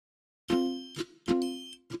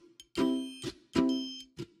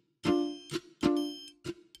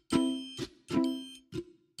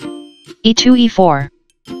e2 e4,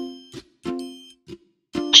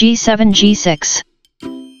 g7 g6,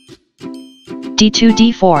 d2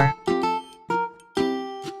 d4,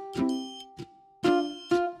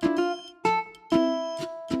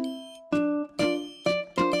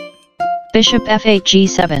 bishop f8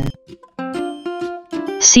 g7,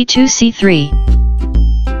 c2 c3,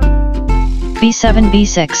 b7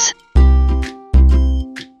 b6,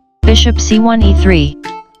 bishop c1 e3,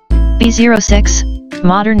 b06,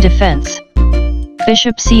 modern defense,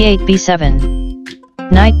 bishop c8 b7,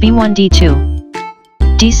 knight b1 d2,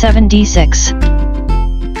 d7 d6,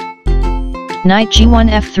 knight g1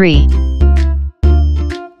 f3,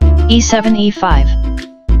 e7 e5,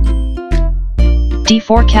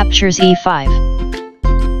 d4 captures e5,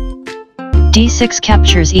 d6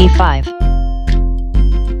 captures e5,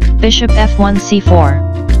 bishop f1 c4,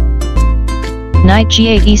 knight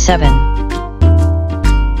g8 e7,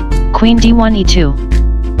 queen d1 e2,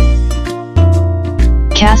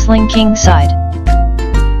 castling king side,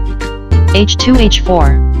 h2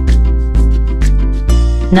 h4,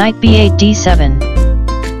 knight b8 d7,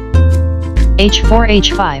 h4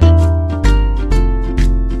 h5,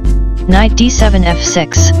 knight d7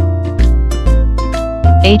 f6,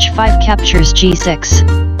 h5 captures g6,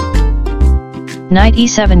 knight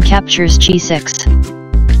e7 captures g6,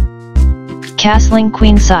 castling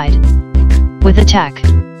queen side, with attack,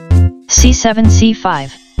 c7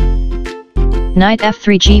 c5, knight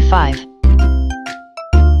f3 g5,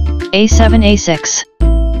 a7 a6,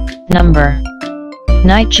 number,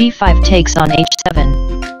 knight g5 takes on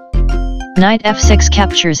h7, knight f6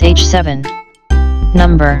 captures h7,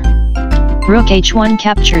 number, rook h1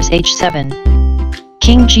 captures h7,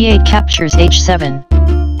 king g8 captures h7,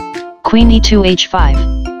 queen e2 h5,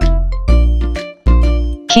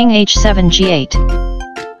 king h7 g8,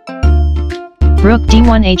 rook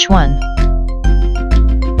d1 h1,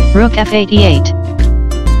 rook f8 e8,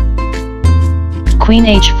 queen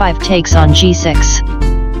h5 takes on g6,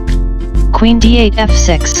 queen d8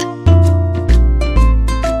 f6,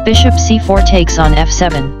 bishop c4 takes on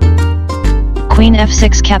f7, queen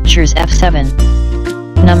f6 captures f7,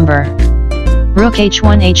 number, rook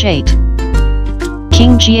h1 h8,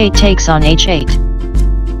 king g8 takes on h8,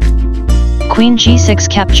 queen g6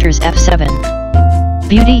 captures f7,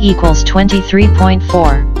 beauty equals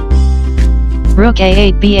 23.4, rook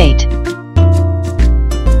a8 b8,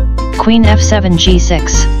 queen f7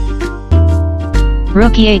 g6,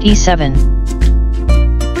 rook e8 e7,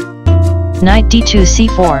 knight d2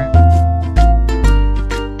 c4,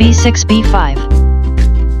 b6 b5,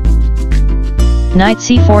 knight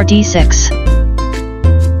c4 d6,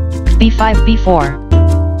 b5 b4,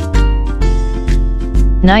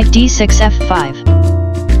 knight d6 f5,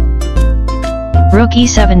 rook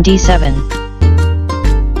e7 d7,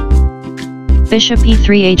 bishop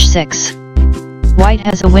e3 h6, white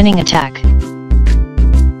has a winning attack.